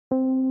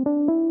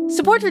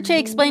Support for Che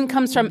Explained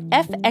comes from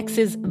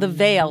FX's The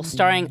Veil,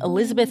 starring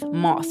Elizabeth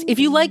Moss. If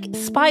you like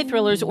spy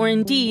thrillers or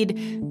indeed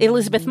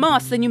Elizabeth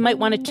Moss, then you might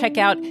want to check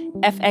out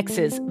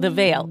FX's The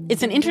Veil.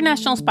 It's an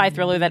international spy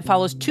thriller that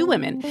follows two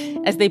women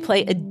as they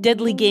play a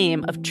deadly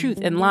game of truth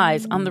and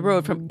lies on the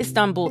road from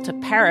Istanbul to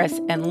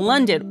Paris and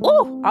London.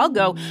 Oh, I'll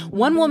go.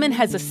 One woman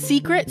has a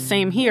secret,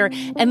 same here,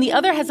 and the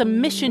other has a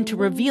mission to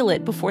reveal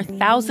it before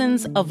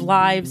thousands of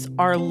lives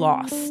are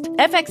lost.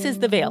 FX's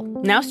The Veil,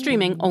 now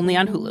streaming only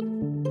on Hulu.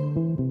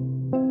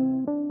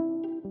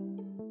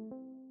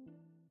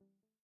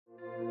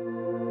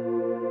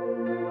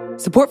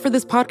 Support for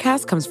this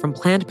podcast comes from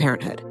Planned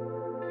Parenthood.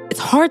 It's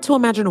hard to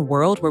imagine a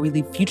world where we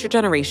leave future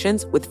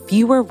generations with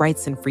fewer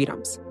rights and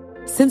freedoms.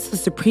 Since the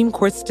Supreme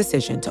Court's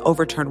decision to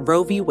overturn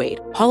Roe v. Wade,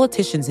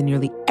 politicians in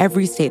nearly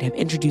every state have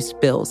introduced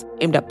bills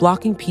aimed at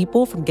blocking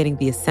people from getting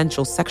the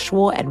essential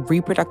sexual and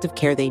reproductive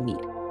care they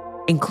need,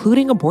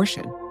 including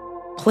abortion.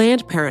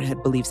 Planned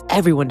Parenthood believes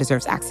everyone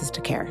deserves access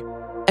to care.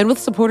 And with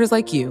supporters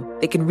like you,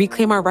 they can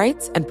reclaim our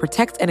rights and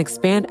protect and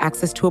expand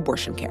access to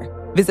abortion care.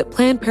 Visit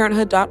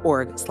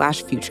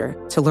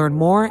PlannedParenthood.org/future to learn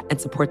more and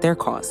support their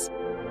cause.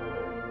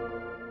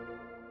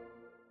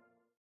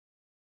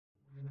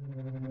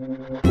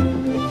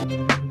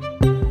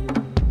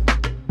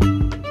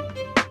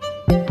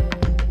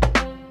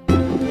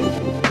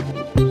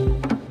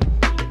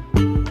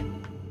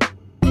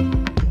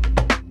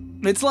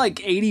 It's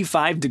like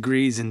 85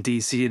 degrees in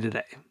D.C.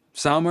 today.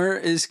 Summer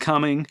is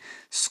coming,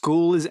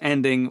 school is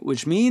ending,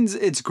 which means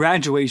it's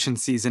graduation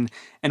season,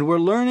 and we're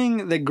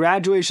learning that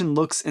graduation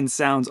looks and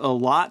sounds a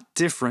lot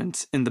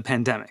different in the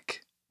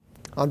pandemic.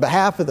 On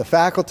behalf of the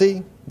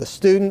faculty, the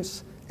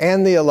students,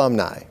 and the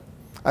alumni,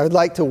 I would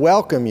like to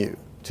welcome you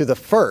to the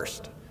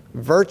first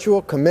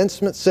virtual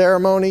commencement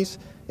ceremonies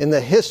in the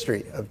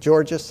history of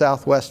Georgia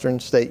Southwestern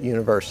State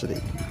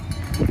University.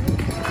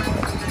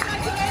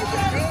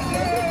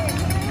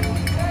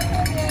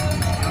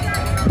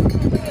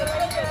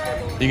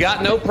 You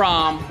got no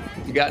prom,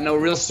 you got no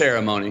real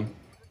ceremony,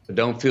 but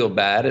don't feel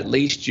bad. At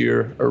least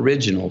you're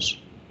originals.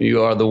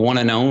 You are the one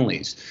and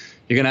onlys.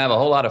 You're going to have a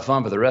whole lot of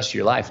fun for the rest of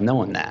your life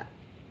knowing that.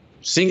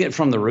 Sing it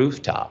from the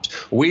rooftops.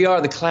 We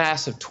are the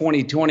class of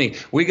 2020.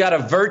 We got a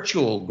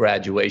virtual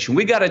graduation.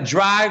 We got a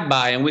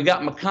drive-by, and we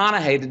got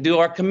McConaughey to do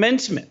our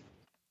commencement.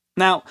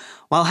 Now,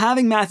 while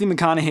having Matthew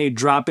McConaughey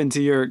drop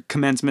into your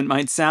commencement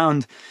might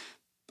sound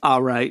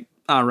all right,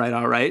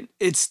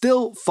 it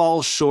still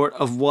falls short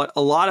of what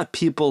a lot of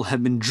people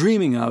have been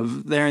dreaming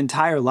of their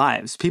entire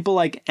lives. People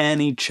like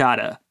Annie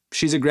Chadha.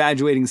 She's a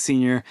graduating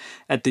senior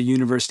at the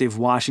University of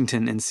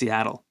Washington in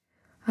Seattle.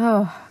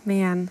 Oh,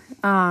 man.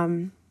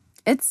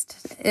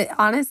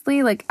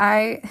 Honestly, like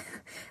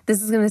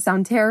this is going to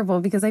sound terrible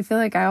because I feel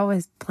like I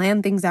always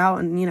plan things out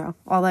and,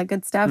 all that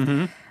good stuff.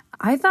 Mm-hmm.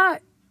 I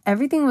thought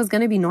everything was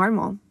going to be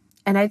normal.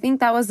 And I think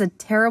that was a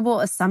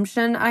terrible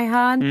assumption I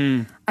had.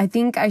 I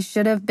think I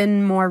should have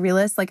been more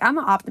realist. Like, I'm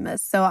an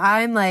optimist. So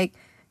I'm like,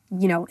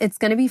 it's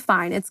going to be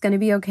fine. It's going to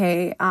be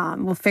okay.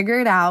 We'll figure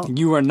it out.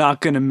 You are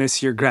not going to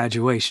miss your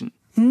graduation.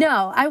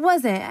 No, I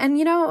wasn't.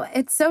 And,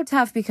 it's so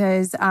tough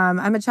because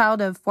I'm a child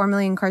of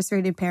formerly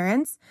incarcerated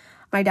parents.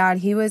 My dad,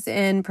 he was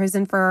in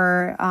prison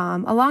for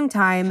a long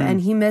time, and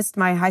he missed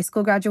my high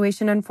school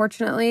graduation,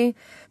 unfortunately.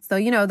 So,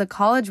 the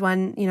college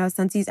one,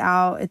 since he's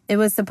out, it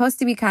was supposed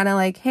to be kind of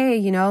like, hey,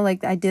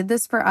 like I did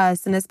this for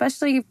us. And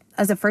especially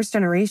as a first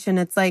generation,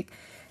 it's like,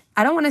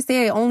 I don't want to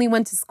say I only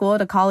went to school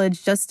to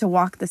college just to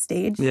walk the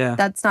stage. Yeah.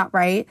 That's not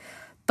right.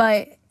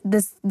 But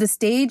the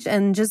stage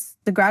and just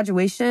the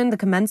graduation, the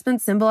commencement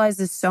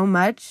symbolizes so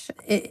much.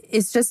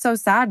 It's just so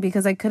sad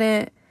because I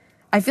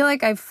feel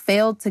like I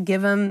failed to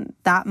give them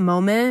that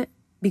moment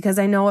because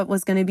I know it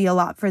was going to be a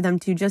lot for them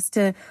too, just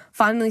to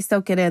finally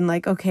soak it in.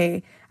 Like,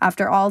 okay,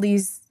 after all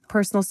these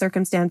personal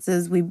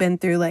circumstances we've been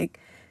through, like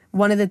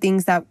one of the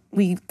things that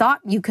we thought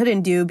you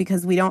couldn't do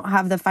because we don't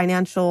have the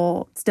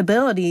financial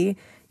stability,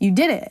 you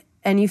did it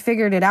and you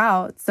figured it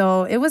out.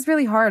 So it was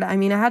really hard. I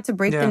mean, I had to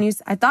break the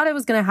news. I thought it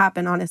was going to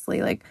happen,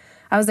 honestly. Like,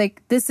 I was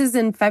like, this is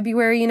in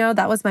February,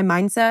 that was my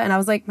mindset. And I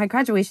was like, my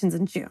graduation's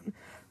in June.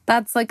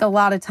 That's like a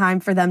lot of time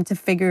for them to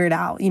figure it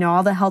out.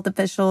 All the health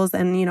officials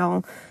and,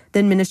 the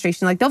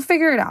administration, like they'll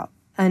figure it out.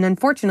 And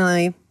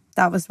unfortunately,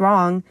 that was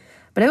wrong,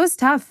 but it was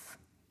tough.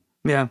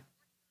 Yeah.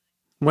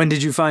 When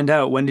did you find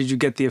out? When did you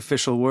get the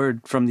official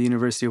word from the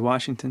University of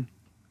Washington?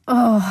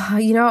 Oh,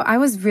 I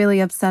was really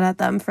upset at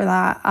them for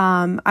that.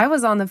 I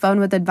was on the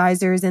phone with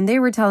advisors and they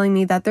were telling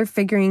me that they're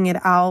figuring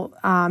it out.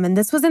 And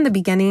this was in the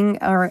beginning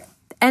or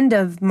end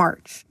of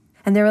March.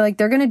 And they were like,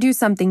 they're going to do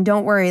something.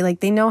 Don't worry. Like,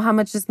 they know how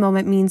much this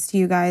moment means to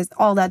you guys,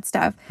 all that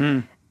stuff.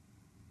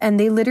 And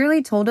they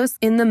literally told us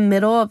in the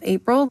middle of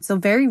April. So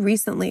very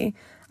recently,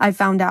 I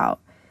found out.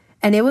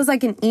 And it was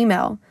like an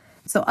email.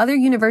 So other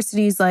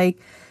universities like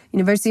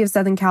University of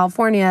Southern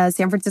California,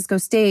 San Francisco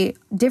State,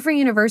 different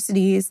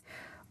universities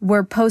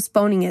were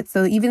postponing it.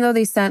 So even though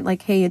they sent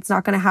like, hey, it's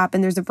not going to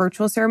happen, there's a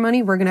virtual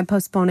ceremony, we're going to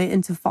postpone it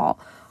into fall.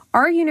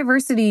 Our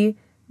university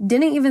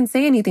didn't even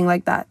say anything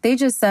like that. They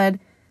just said,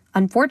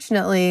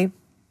 unfortunately,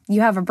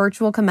 you have a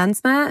virtual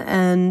commencement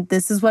and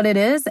this is what it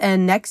is.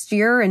 And next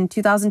year in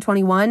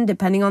 2021,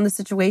 depending on the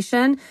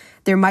situation,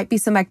 there might be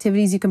some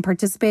activities you can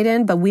participate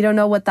in, but we don't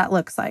know what that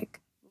looks like.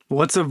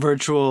 What's a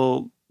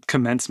virtual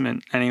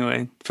commencement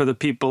anyway, for the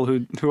people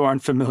who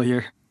aren't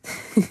familiar?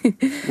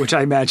 Which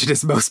I imagine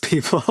is most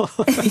people.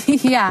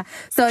 Yeah.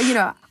 So,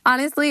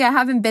 honestly, I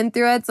haven't been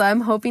through it, so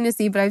I'm hoping to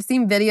see, but I've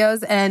seen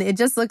videos and it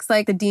just looks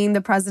like the dean,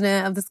 the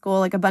president of the school,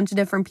 like a bunch of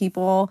different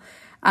people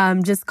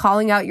just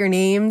calling out your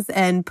names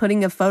and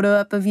putting a photo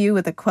up of you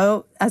with a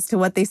quote as to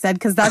what they said,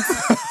 because that's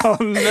oh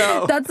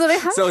no, that's what I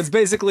have. So it's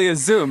basically a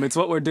Zoom. It's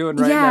what we're doing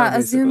right now. Yeah,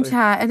 a Zoom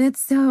chat, and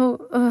it's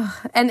so.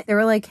 And they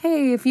were like,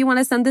 "Hey, if you want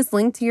to send this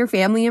link to your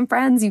family and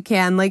friends, you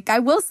can." Like, I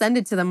will send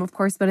it to them, of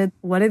course, but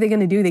what are they going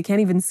to do? They can't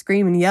even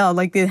scream and yell.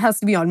 Like, it has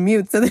to be on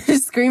mute, so they're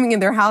just screaming in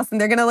their house, and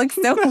they're going to look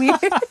so weird.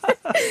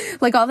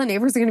 Like, all the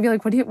neighbors are going to be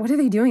like, "What are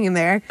they doing in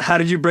there?" How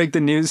did you break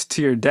the news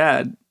to your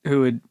dad,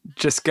 who had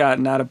just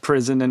gotten out of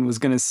prison and was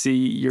going to see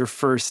your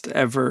first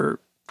ever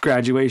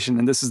graduation?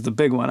 And this is the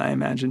big one, I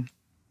imagine.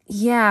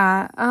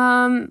 Yeah,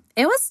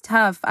 it was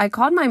tough. I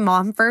called my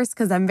mom first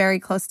because I'm very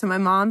close to my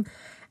mom.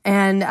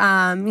 And,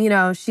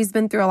 she's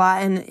been through a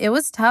lot. And it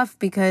was tough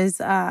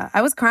because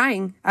I was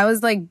crying. I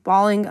was like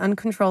bawling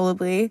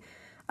uncontrollably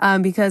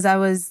because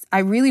I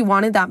really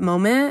wanted that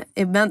moment.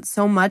 It meant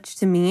so much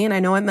to me. And I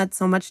know it meant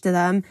so much to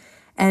them.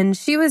 And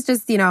she was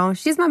just,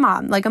 she's my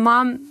mom. Like a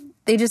mom,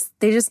 they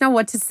just know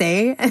what to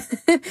say.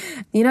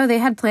 They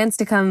had plans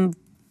to come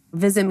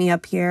visit me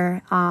up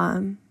here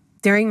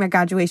during my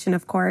graduation,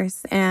 of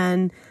course,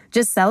 and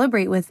just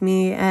celebrate with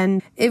me.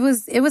 And it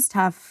was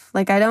tough.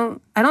 Like, I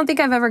don't think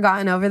I've ever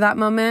gotten over that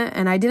moment.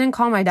 And I didn't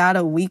call my dad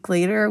a week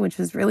later, which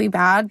was really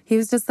bad. He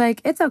was just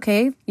like, "It's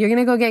okay. You're going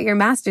to go get your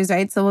master's,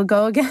 right? So we'll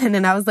go again."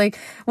 And I was like,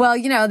 well,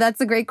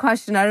 that's a great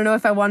question. I don't know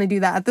if I want to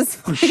do that at this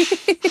point.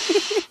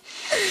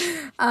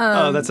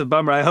 Oh, that's a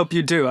bummer. I hope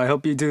you do. I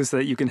hope you do, so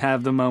that you can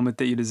have the moment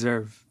that you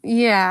deserve.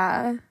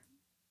 Yeah.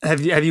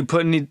 Have you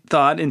put any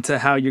thought into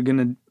how you're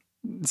going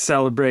to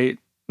celebrate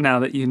now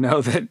that you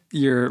know that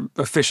your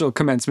official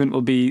commencement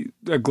will be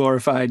a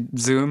glorified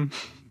Zoom?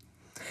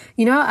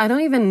 I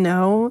don't even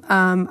know.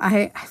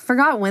 I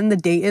forgot when the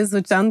date is,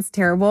 which sounds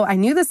terrible. I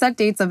knew the set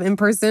dates of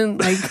in-person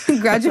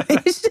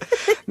graduation.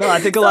 No, I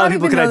think a lot of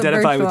people can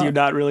identify with you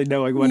not really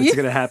knowing when it's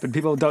going to happen.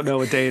 People don't know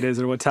what day it is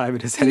or what time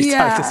it is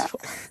anytime at this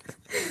point.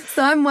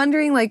 So I'm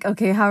wondering,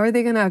 okay, how are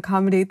they going to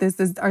accommodate this?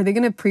 Are they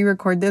going to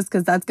pre-record this?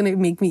 Because that's going to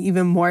make me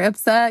even more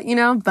upset,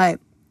 But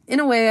in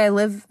a way, I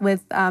live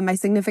with my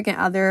significant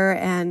other,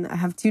 and I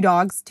have 2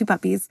 dogs, 2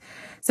 puppies.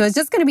 So it's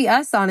just going to be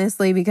us,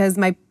 honestly, because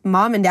my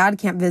mom and dad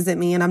can't visit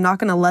me, and I'm not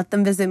going to let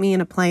them visit me in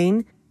a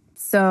plane.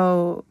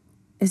 So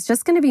it's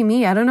just going to be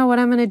me. I don't know what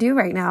I'm going to do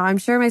right now. I'm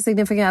sure my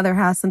significant other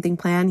has something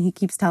planned. He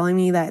keeps telling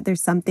me that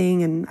there's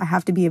something, and I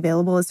have to be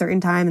available a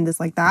certain time and this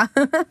like that.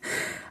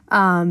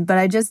 But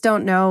I just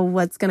don't know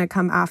what's going to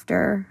come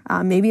after.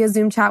 Maybe a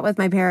Zoom chat with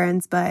my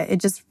parents, but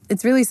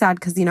it's really sad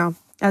because,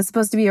 I was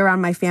supposed to be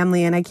around my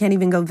family and I can't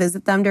even go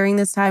visit them during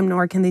this time,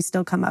 nor can they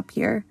still come up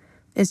here.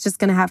 It's just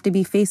going to have to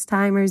be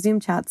FaceTime or Zoom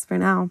chats for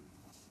now.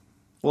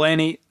 Well,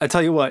 Annie, I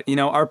tell you what,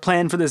 our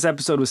plan for this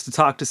episode was to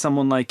talk to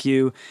someone like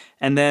you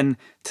and then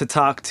to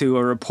talk to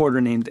a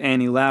reporter named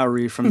Annie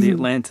Lowrey from The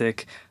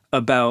Atlantic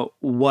about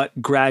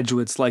what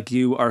graduates like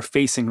you are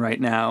facing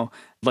right now,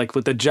 like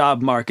with the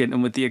job market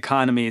and with the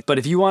economy. But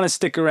if you want to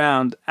stick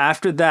around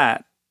after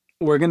that,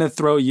 we're going to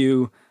throw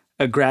you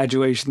a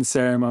graduation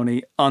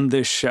ceremony on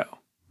this show.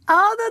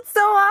 Oh, that's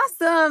so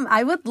awesome.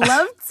 I would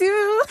love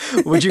to.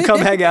 Would you come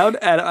hang out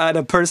at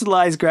a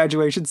personalized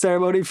graduation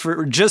ceremony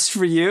just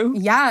for you?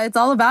 Yeah, it's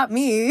all about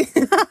me.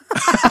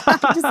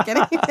 Just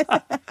kidding.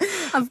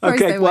 Of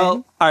course I would.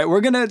 Well, all right,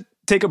 we're going to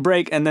take a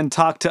break and then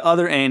talk to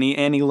other Annie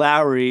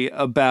Lowrey,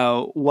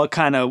 about what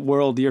kind of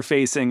world you're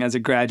facing as a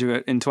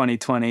graduate in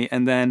 2020.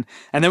 And then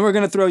we're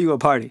going to throw you a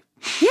party.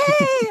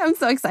 Yay! I'm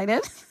so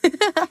excited.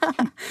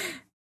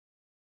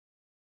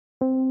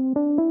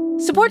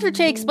 Support for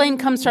Jay Explained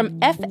comes from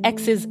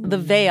FX's The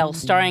Veil,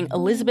 starring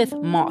Elizabeth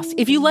Moss.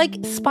 If you like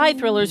spy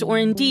thrillers or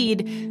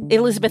indeed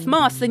Elizabeth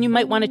Moss, then you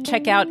might want to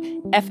check out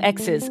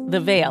FX's The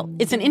Veil.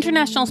 It's an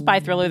international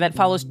spy thriller that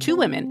follows 2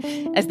 women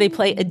as they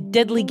play a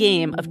deadly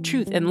game of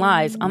truth and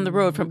lies on the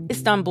road from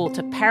Istanbul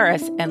to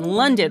Paris and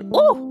London.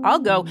 Oh, I'll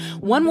go.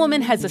 One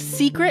woman has a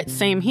secret,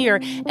 same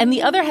here, and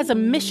the other has a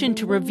mission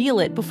to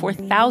reveal it before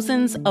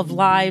thousands of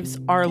lives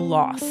are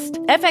lost.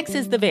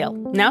 FX's The Veil,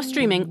 now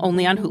streaming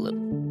only on Hulu.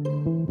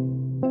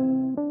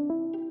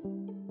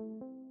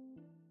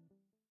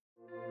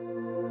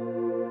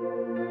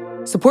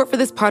 Support for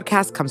this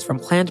podcast comes from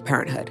Planned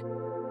Parenthood.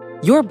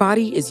 Your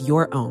body is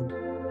your own.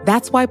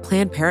 That's why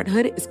Planned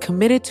Parenthood is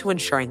committed to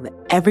ensuring that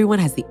everyone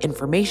has the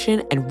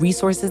information and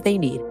resources they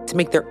need to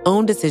make their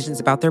own decisions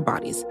about their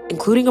bodies,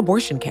 including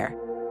abortion care.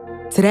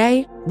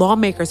 Today,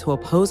 lawmakers who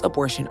oppose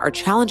abortion are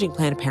challenging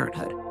Planned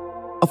Parenthood.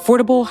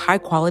 Affordable,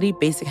 high-quality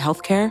basic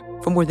health care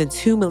for more than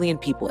 2 million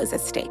people is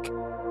at stake.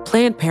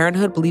 Planned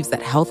Parenthood believes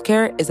that health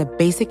care is a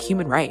basic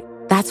human right.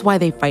 That's why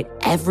they fight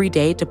every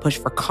day to push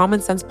for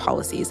common-sense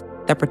policies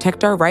that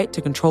protect our right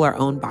to control our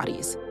own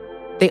bodies.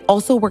 They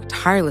also work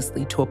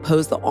tirelessly to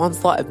oppose the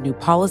onslaught of new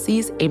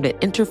policies aimed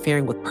at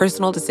interfering with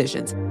personal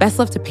decisions best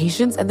left to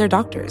patients and their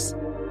doctors.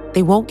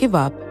 They won't give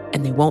up,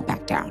 and they won't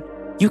back down.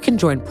 You can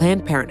join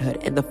Planned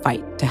Parenthood in the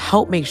fight to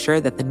help make sure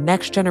that the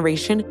next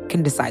generation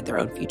can decide their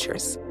own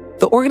futures.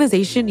 The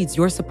organization needs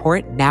your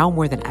support now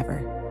more than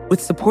ever. With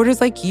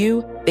supporters like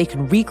you, they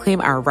can reclaim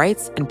our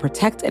rights and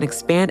protect and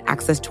expand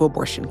access to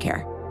abortion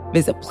care.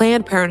 Visit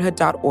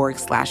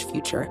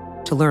PlannedParenthood.org/future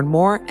to learn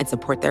more and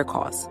support their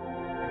cause.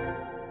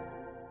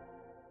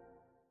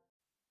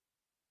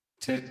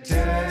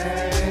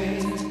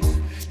 Today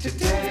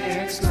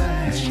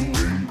explain.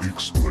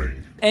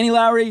 Annie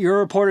Lowrey, you're a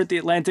reporter at The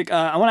Atlantic.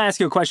 I want to ask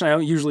you a question I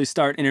don't usually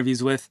start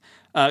interviews with.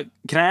 Can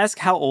I ask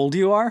how old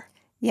you are?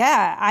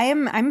 Yeah,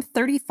 I'm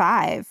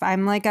 35.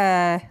 I'm like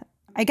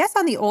I guess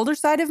on the older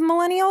side of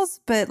millennials,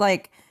 but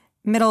like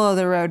middle of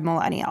the road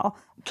millennial.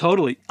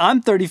 Totally.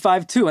 I'm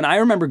 35 too, and I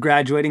remember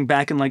graduating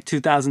back in like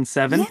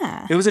 2007.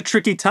 Yeah. It was a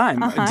tricky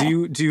time.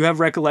 Uh-huh. Do you have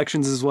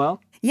recollections as well?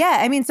 Yeah,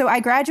 I mean, so I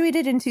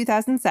graduated in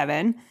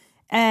 2007.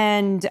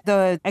 And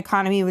the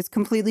economy was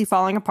completely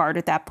falling apart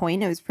at that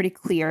point. It was pretty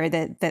clear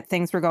that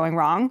things were going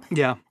wrong.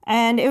 Yeah.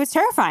 And it was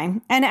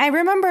terrifying. And I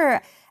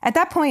remember at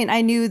that point,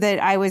 I knew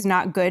that I was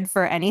not good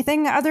for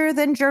anything other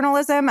than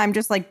journalism. I'm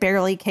just like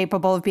barely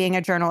capable of being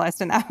a journalist.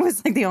 And that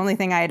was like the only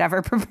thing I had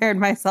ever prepared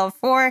myself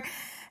for.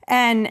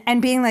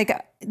 And being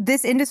like,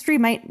 this industry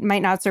might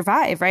not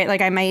survive, right?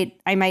 Like I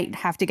might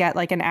have to get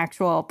like an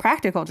actual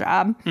practical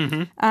job.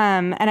 Mm-hmm.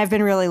 And I've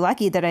been really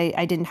lucky that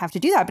I didn't have to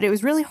do that. But it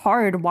was really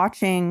hard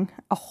watching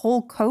a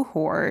whole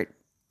cohort,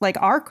 like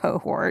our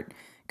cohort,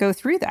 go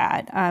through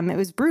that. It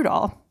was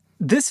brutal.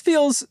 This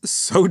feels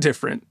so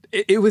different.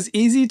 It was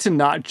easy to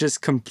not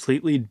just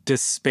completely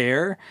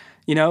despair,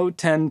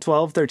 10,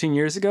 12, 13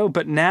 years ago.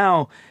 But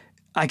now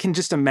I can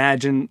just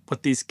imagine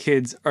what these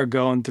kids are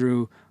going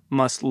through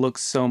must look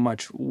so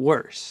much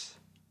worse.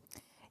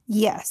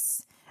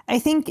 Yes. I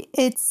think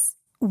it's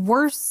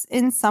worse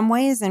in some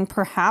ways and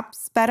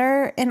perhaps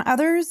better in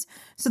others.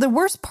 So the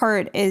worst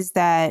part is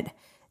that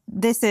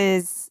this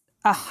is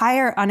a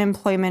higher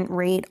unemployment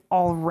rate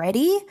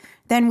already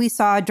than we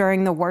saw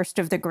during the worst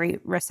of the Great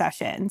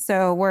Recession.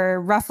 So we're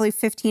roughly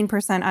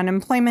 15%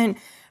 unemployment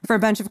for a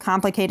bunch of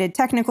complicated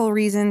technical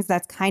reasons.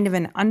 That's kind of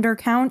an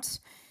undercount.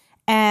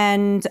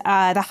 And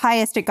the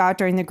highest it got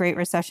during the Great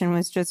Recession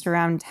was just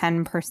around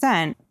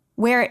 10%.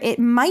 Where it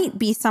might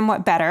be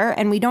somewhat better,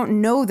 and we don't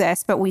know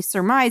this, but we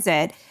surmise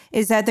it,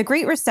 is that the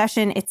Great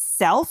Recession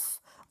itself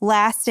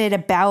lasted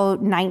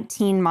about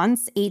 19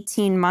 months,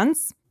 18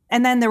 months.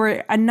 And then there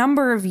were a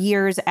number of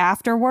years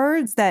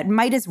afterwards that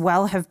might as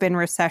well have been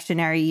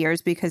recessionary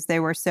years because they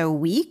were so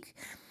weak.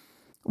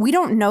 We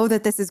don't know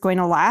that this is going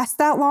to last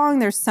that long.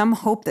 There's some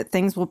hope that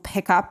things will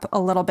pick up a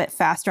little bit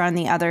faster on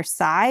the other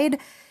side.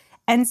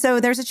 And so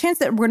there's a chance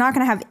that we're not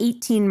going to have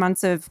 18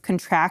 months of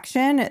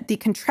contraction. The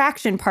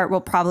contraction part will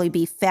probably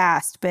be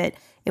fast, but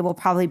it will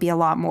probably be a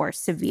lot more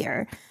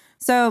severe.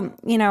 So,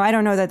 I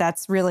don't know that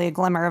that's really a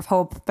glimmer of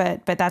hope,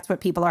 but that's what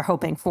people are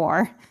hoping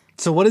for.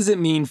 So what does it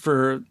mean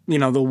for,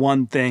 the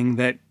one thing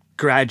that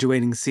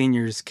graduating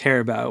seniors care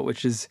about,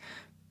 which is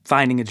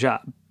finding a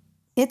job?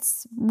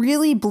 It's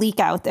really bleak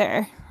out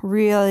there.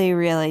 Really,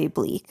 really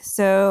bleak.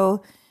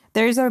 So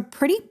there's a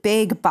pretty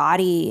big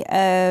body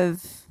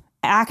of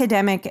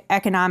academic,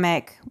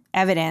 economic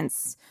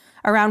evidence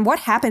around what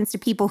happens to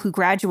people who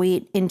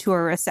graduate into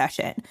a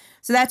recession.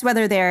 So that's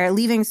whether they're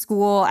leaving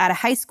school out of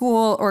high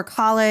school or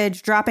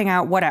college, dropping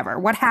out, whatever.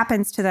 What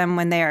happens to them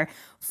when they're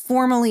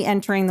formally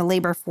entering the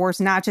labor force,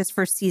 not just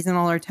for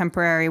seasonal or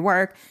temporary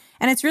work.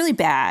 And it's really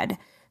bad.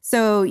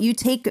 So you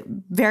take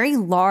very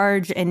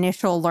large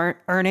initial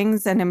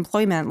earnings and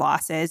employment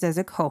losses as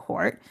a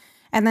cohort,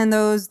 and then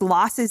those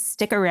losses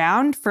stick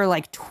around for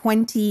like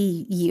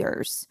 20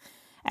 years.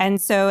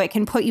 And so it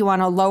can put you on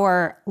a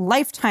lower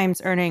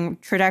lifetime's earning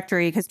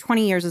trajectory because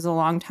 20 years is a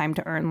long time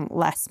to earn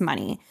less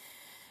money.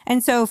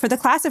 And so for the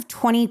class of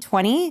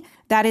 2020,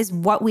 that is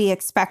what we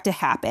expect to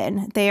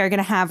happen. They are going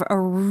to have a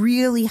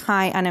really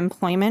high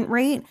unemployment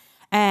rate,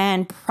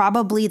 and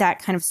probably that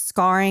kind of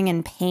scarring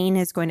and pain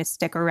is going to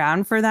stick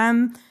around for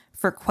them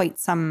for quite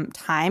some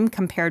time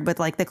compared with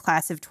like the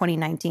class of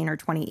 2019 or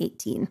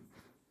 2018.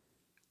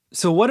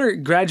 So what are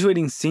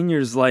graduating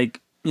seniors like,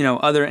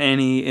 other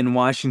Annie in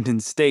Washington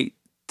State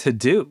to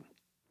do?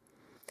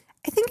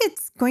 I think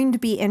it's going to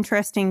be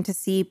interesting to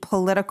see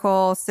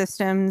political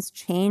systems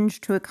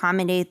change to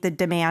accommodate the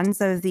demands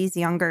of these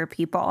younger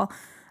people.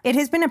 It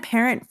has been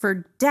apparent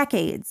for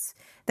decades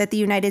that the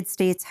United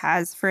States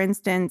has, for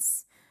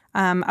instance,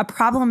 a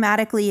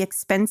problematically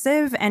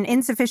expensive and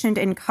insufficient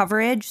in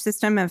coverage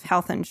system of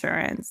health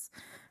insurance.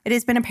 It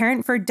has been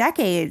apparent for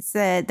decades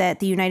that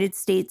the United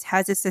States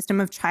has a system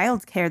of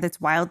childcare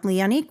that's wildly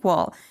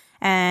unequal,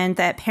 and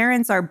that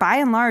parents are by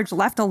and large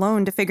left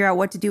alone to figure out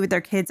what to do with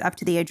their kids up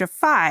to the age of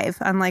 5,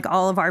 unlike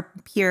all of our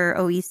peer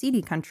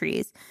OECD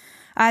countries.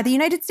 The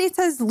United States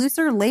has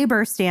looser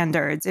labor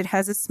standards. It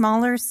has a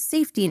smaller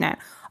safety net.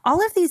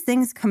 All of these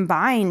things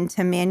combine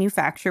to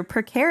manufacture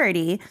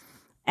precarity.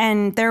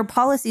 And there are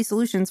policy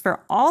solutions for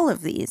all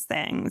of these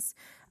things.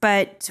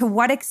 But to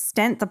what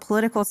extent the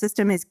political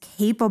system is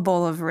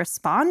capable of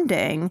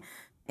responding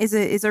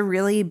is a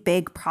really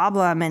big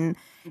problem. And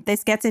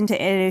this gets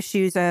into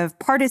issues of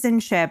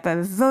partisanship,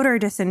 of voter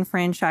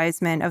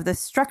disenfranchisement, of the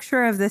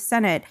structure of the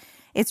Senate.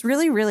 It's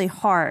really, really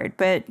hard.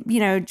 But,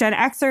 Gen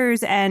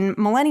Xers and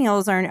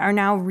millennials are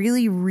now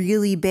really,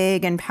 really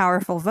big and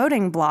powerful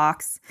voting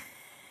blocs.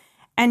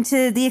 And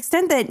to the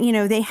extent that,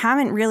 they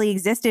haven't really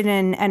existed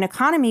in an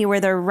economy where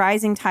the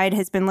rising tide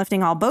has been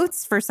lifting all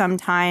boats for some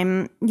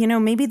time,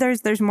 maybe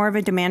there's more of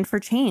a demand for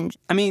change.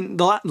 I mean,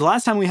 the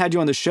last time we had you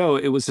on the show,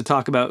 it was to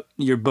talk about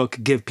your book,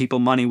 Give People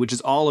Money, which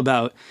is all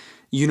about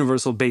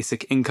universal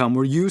basic income.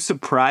 Were you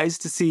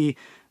surprised to see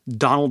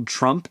Donald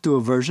Trump do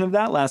a version of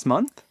that last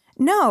month?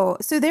 No.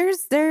 So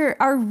there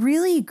are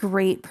really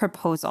great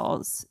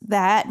proposals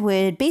that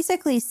would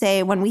basically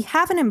say when we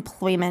have an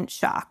employment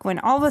shock, when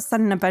all of a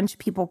sudden a bunch of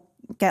people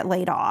get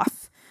laid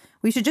off,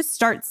 we should just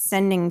start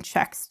sending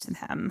checks to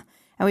them.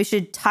 And we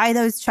should tie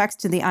those checks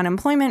to the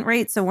unemployment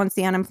rate. So once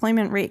the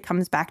unemployment rate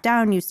comes back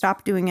down, you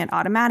stop doing it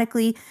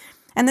automatically.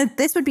 And that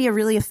this would be a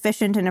really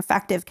efficient and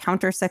effective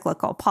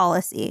countercyclical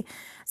policy.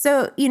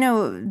 So,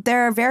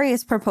 there are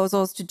various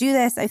proposals to do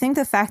this. I think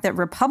the fact that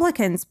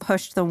Republicans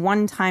pushed the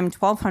one-time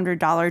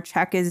 $1,200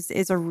 check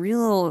is a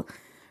real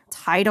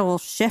tidal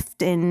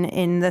shift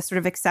in the sort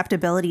of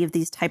acceptability of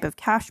these type of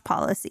cash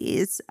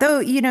policies. Though,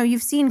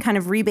 you've seen kind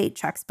of rebate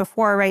checks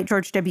before, right?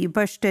 George W.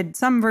 Bush did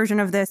some version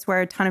of this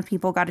where a ton of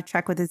people got a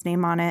check with his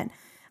name on it.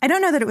 I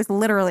don't know that it was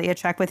literally a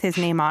check with his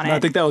name on it. No, I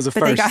think that was a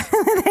first.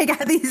 They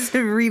got these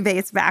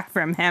rebates back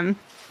from him.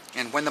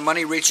 And when the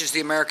money reaches the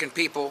American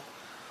people,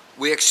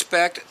 we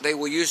expect they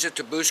will use it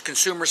to boost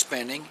consumer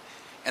spending,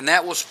 and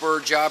that will spur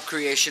job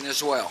creation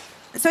as well.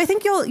 So I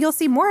think you'll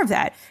see more of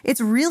that.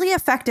 It's really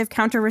effective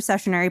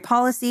counter-recessionary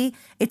policy.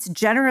 It's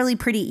generally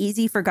pretty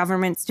easy for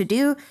governments to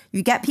do.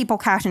 You get people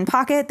cash in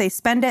pocket, they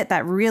spend it.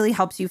 That really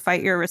helps you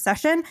fight your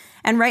recession.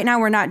 And right now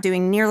we're not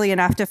doing nearly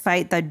enough to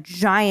fight the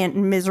giant,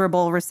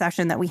 miserable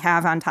recession that we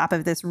have on top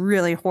of this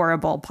really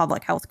horrible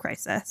public health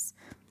crisis.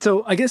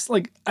 So I guess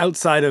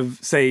outside of,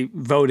 say,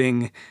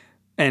 voting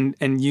and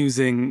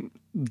using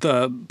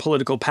the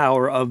political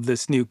power of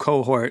this new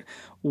cohort,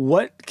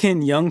 what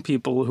can young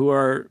people who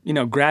are,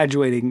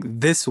 graduating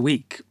this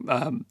week,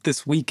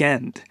 this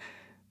weekend,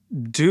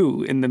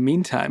 do in the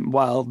meantime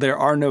while there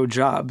are no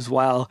jobs,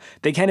 while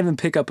they can't even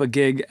pick up a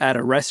gig at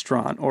a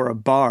restaurant or a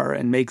bar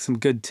and make some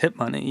good tip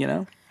money,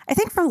 I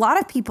think for a lot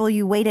of people,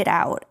 you wait it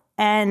out.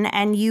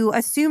 And you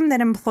assume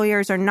that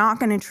employers are not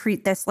going to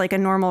treat this like a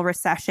normal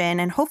recession.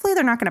 And hopefully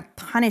they're not going to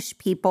punish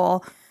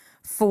people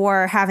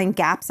for having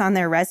gaps on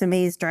their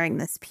resumes during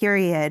this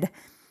period.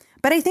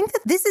 But I think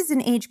that this is an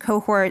age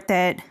cohort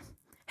that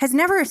has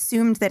never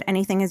assumed that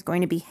anything is going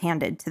to be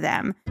handed to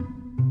them.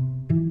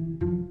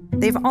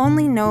 They've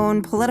only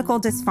known political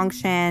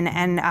dysfunction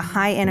and a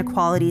high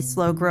inequality,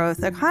 slow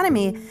growth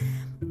economy.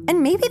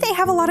 And maybe they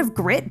have a lot of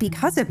grit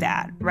because of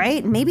that,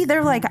 right? Maybe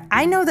they're like,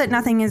 I know that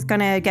nothing is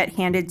going to get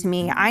handed to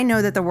me. I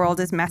know that the world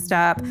is messed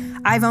up.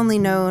 I've only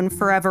known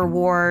forever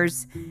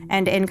wars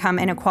and income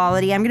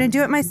inequality. I'm going to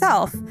do it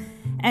myself.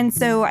 And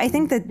so I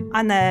think that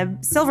on the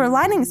silver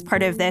linings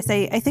part of this,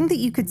 I think that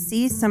you could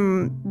see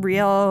some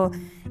real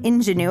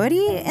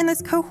ingenuity in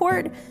this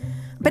cohort.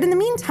 But in the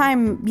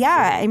meantime,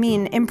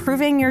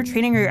 improving your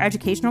training or your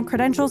educational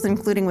credentials,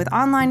 including with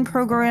online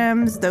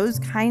programs, those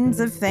kinds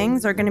of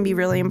things are going to be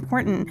really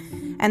important.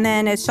 And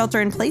then as shelter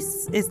in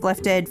place is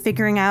lifted,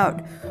 figuring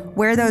out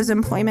where those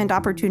employment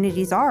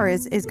opportunities are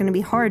is going to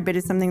be hard, but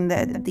it's something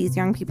that these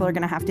young people are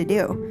going to have to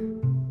do.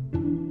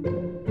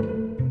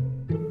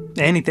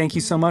 Annie, thank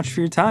you so much for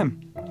your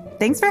time.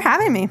 Thanks for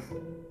having me.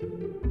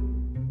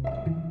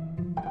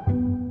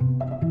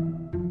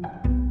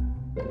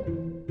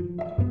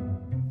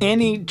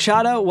 Annie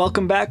Chadha,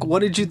 welcome back. What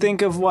did you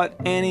think of what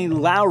Annie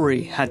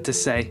Lowrey had to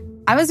say?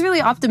 I was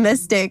really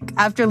optimistic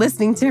after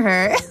listening to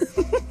her.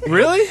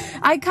 Really?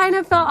 I kind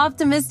of felt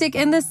optimistic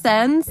in the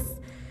sense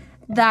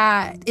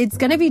that it's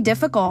going to be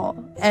difficult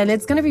and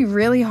it's going to be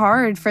really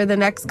hard for the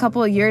next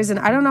couple of years. And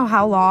I don't know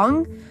how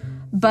long,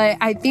 but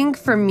I think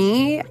for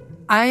me,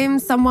 I'm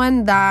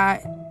someone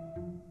that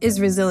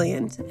is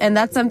resilient. And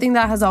that's something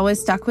that has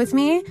always stuck with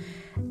me.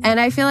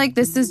 And I feel like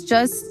this is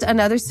just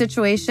another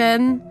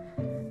situation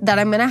that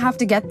I'm going to have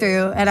to get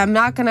through. And I'm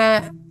not going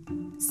to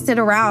sit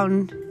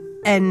around.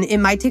 And it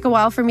might take a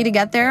while for me to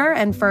get there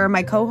and for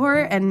my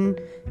cohort and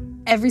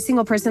every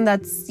single person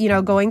that's,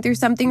 going through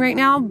something right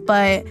now.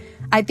 But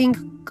I think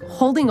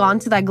holding on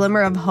to that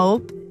glimmer of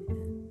hope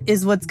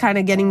is what's kind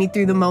of getting me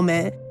through the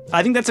moment.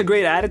 I think that's a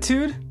great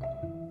attitude.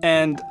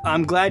 And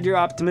I'm glad you're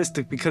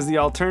optimistic because the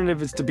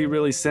alternative is to be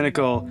really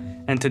cynical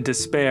and to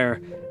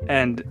despair.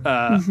 And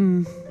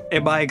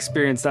in my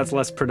experience, that's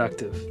less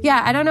productive.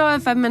 Yeah, I don't know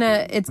if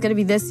it's going to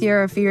be this year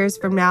or a few years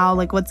from now,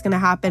 what's going to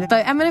happen.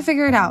 But I'm going to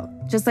figure it out,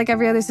 just like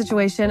every other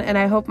situation. And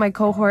I hope my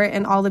cohort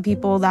and all the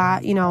people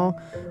that,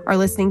 are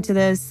listening to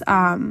this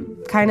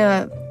kind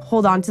of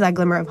hold on to that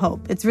glimmer of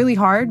hope. It's really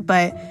hard,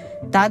 but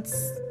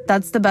that's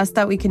that's the best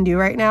that we can do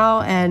right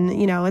now. And,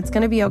 you know, it's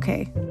going to be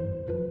okay.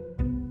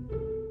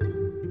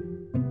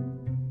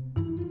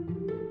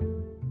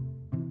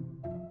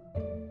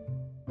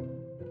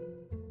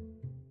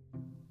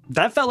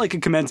 That felt like a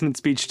commencement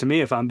speech to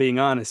me, if I'm being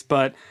honest,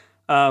 but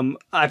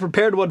I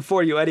prepared one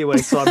for you anyway,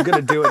 so I'm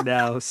going to do it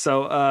now.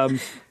 So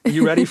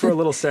you ready for a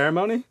little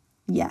ceremony?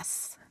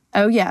 Yes.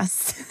 Oh,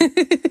 yes.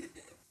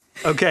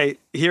 Okay,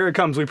 here it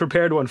comes. We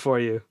prepared one for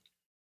you.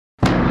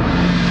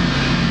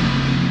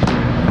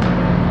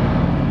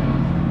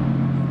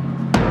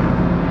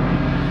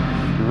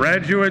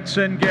 Graduates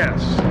and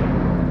guests,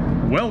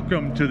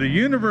 welcome to the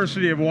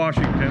University of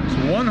Washington's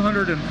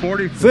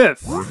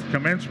 145th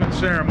commencement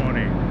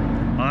ceremony,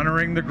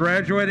 honoring the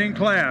graduating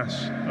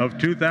class of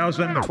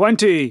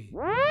 2020.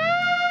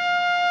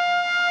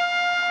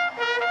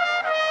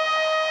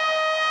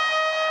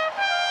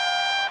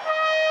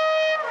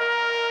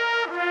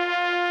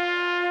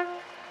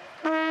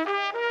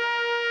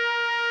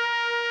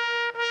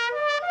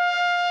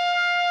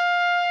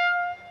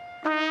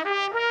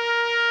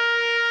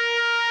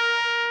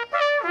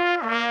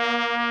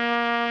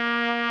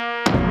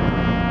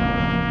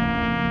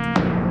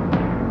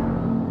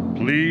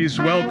 Please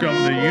welcome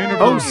the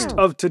host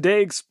of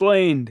Today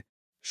Explained,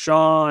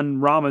 Sean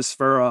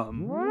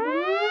Ramaswaram.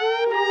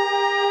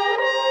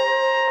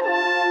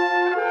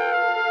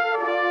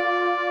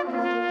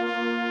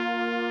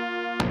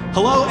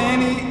 Hello,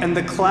 Annie and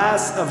the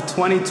class of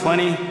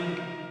 2020.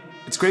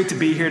 It's great to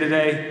be here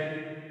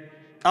today.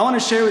 I want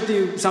to share with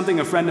you something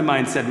a friend of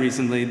mine said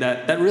recently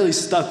that really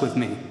stuck with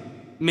me.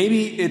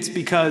 Maybe it's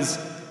because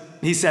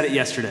he said it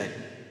yesterday.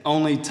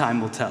 Only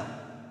time will tell.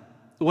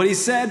 What he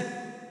said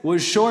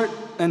was short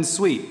and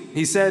sweet.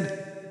 He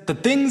said, "The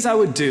things I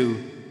would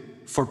do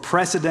for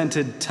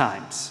precedented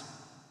times."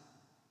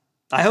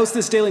 I host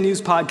this daily news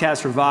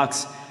podcast for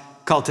Vox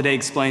called Today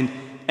Explained.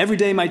 Every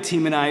day, my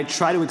team and I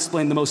try to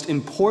explain the most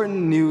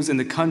important news in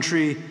the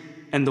country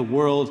and the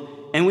world,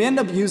 and we end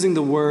up using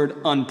the word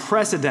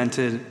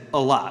unprecedented a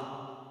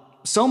lot.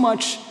 So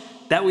much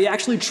that we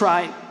actually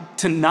try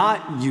to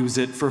not use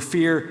it for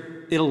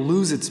fear it'll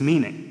lose its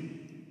meaning.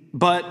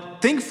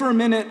 But think for a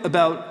minute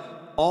about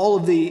all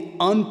of the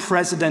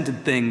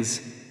unprecedented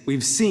things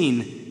we've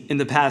seen in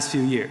the past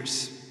few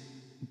years.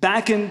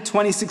 Back in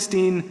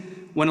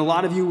 2016, when a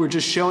lot of you were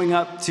just showing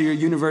up to your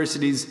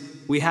universities,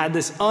 we had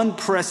this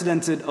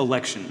unprecedented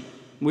election.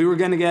 We were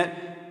going to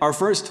get our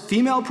first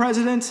female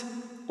president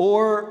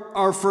or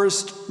our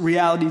first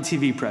reality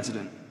TV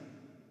president.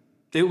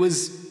 It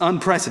was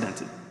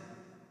unprecedented.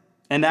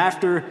 And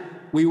after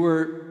we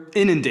were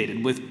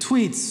inundated with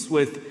tweets,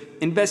 with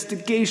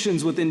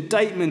investigations, with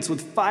indictments,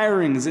 with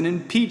firings, and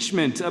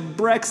impeachment, a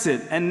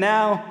Brexit, and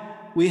now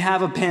we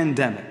have a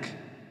pandemic.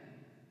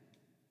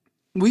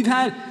 We've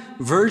had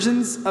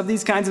versions of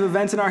these kinds of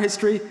events in our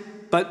history,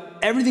 but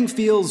everything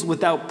feels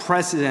without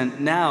precedent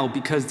now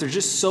because there's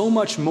just so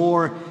much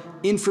more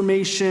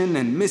information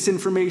and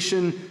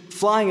misinformation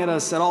flying at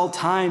us at all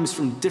times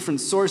from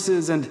different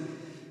sources, and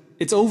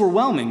it's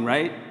overwhelming,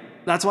 right?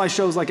 That's why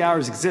shows like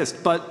ours exist,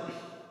 but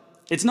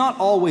it's not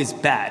always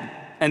bad,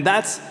 and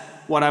that's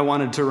what I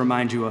wanted to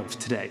remind you of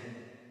today.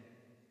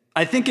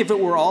 I think if it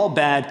were all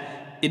bad,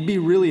 it'd be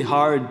really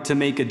hard to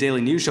make a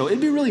daily news show. It'd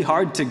be really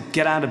hard to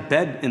get out of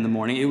bed in the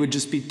morning. It would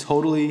just be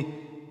totally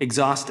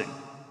exhausting.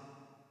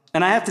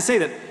 And I have to say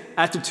that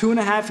after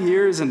 2.5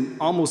 years and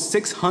almost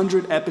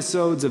 600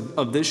 episodes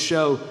of this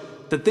show,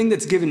 the thing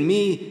that's given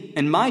me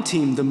and my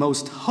team the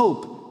most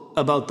hope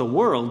about the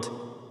world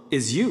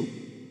is you.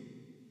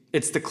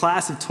 It's the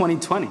class of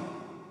 2020.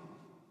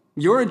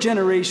 You're a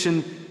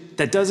generation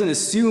that doesn't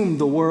assume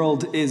the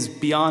world is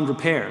beyond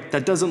repair,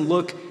 that doesn't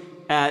look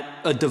at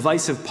a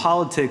divisive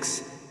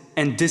politics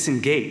and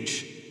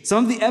disengage.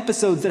 Some of the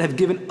episodes that have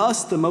given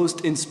us the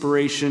most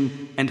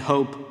inspiration and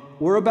hope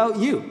were about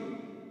you.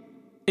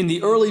 In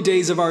the early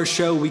days of our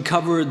show, we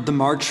covered the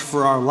March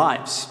for Our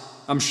Lives.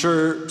 I'm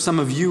sure some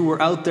of you were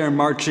out there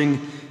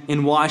marching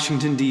in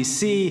Washington,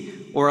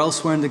 D.C., or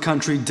elsewhere in the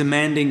country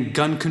demanding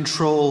gun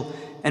control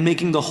and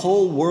making the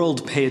whole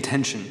world pay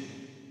attention.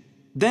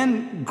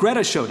 Then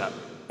Greta showed up.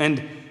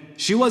 And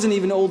she wasn't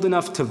even old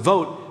enough to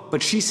vote,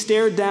 but she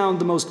stared down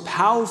the most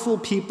powerful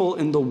people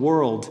in the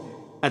world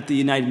at the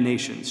United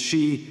Nations.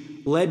 She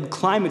led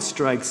climate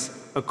strikes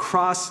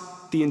across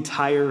the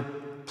entire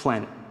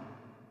planet.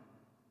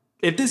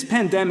 If this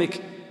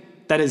pandemic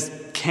that has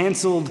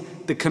canceled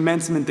the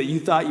commencement that you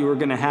thought you were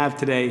going to have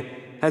today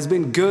has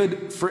been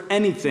good for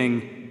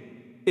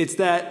anything, it's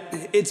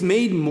that it's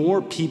made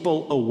more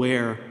people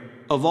aware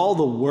of all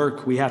the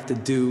work we have to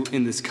do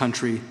in this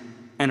country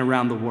and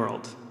around the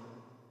world.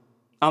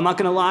 I'm not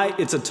gonna lie,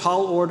 it's a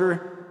tall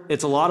order,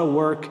 it's a lot of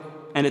work,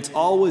 and it's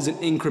always an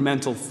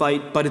incremental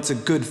fight, but it's a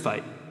good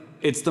fight.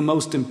 It's the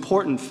most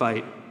important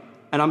fight,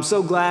 and I'm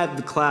so glad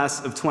the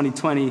class of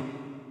 2020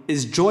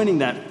 is joining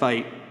that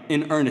fight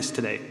in earnest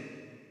today.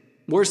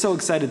 We're so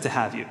excited to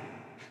have you.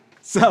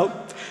 So,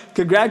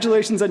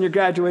 congratulations on your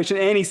graduation,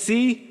 Annie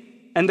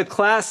C. and the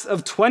class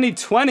of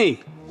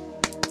 2020.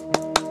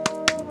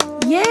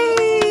 Yay!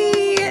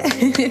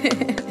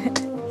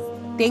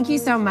 Thank you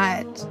so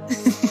much.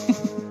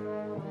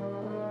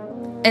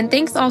 And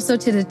thanks also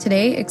to the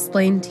Today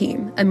Explained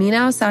team, Amina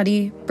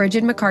Al-Sadi,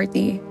 Bridget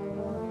McCarthy,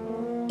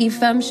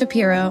 Ifem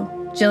Shapiro,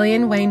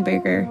 Jillian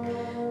Weinberger,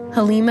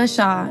 Halima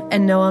Shah,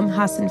 and Noam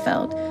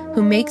Hassenfeld,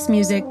 who makes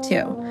music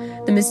too.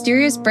 The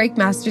mysterious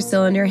Breakmaster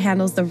cylinder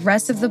handles the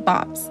rest of the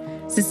bops.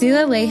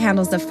 Cecilia Lay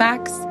handles the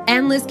facts,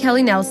 and Liz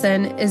Kelly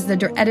Nelson is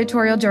the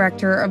editorial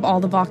director of all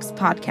the Vox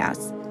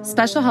podcasts.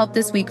 Special help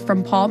this week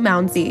from Paul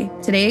Mounsey.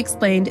 Today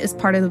Explained is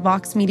part of the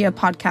Vox Media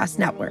Podcast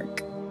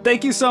Network.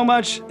 Thank you so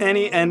much,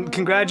 Annie, and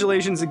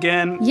congratulations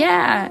again.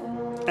 Yeah.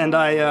 And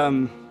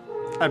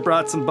I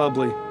brought some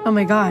bubbly. Oh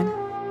my God.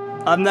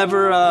 I've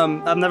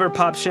never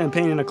popped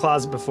champagne in a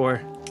closet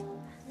before.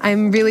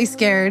 I'm really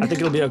scared. I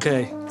think it'll be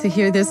okay. To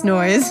hear this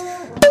noise.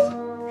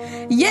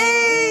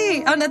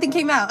 Yay! Oh, nothing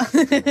came out.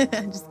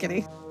 Just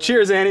kidding.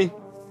 Cheers, Annie.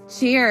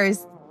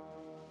 Cheers.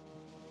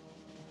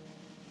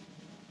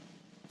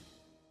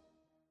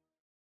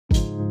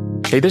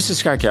 Hey, this is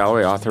Scott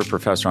Galloway, author,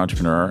 professor,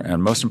 entrepreneur,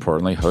 and most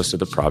importantly, host of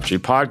the Prop G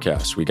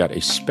podcast. We got a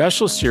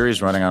special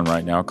series running on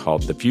right now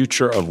called The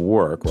Future of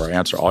Work, where I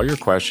answer all your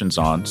questions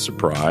on,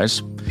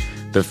 surprise,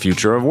 the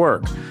future of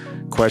work.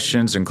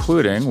 Questions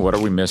including, what are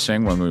we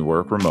missing when we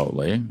work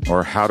remotely?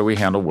 Or how do we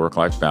handle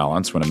work-life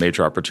balance when a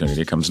major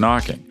opportunity comes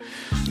knocking?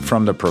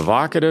 From the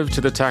provocative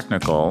to the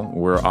technical,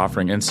 we're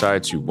offering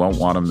insights you won't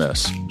want to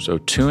miss. So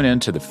tune in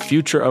to The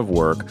Future of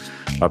Work,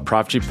 a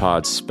Prop G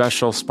Pod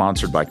special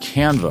sponsored by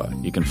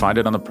Canva. You can find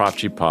it on the Prop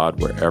G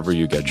Pod wherever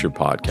you get your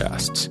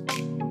podcasts.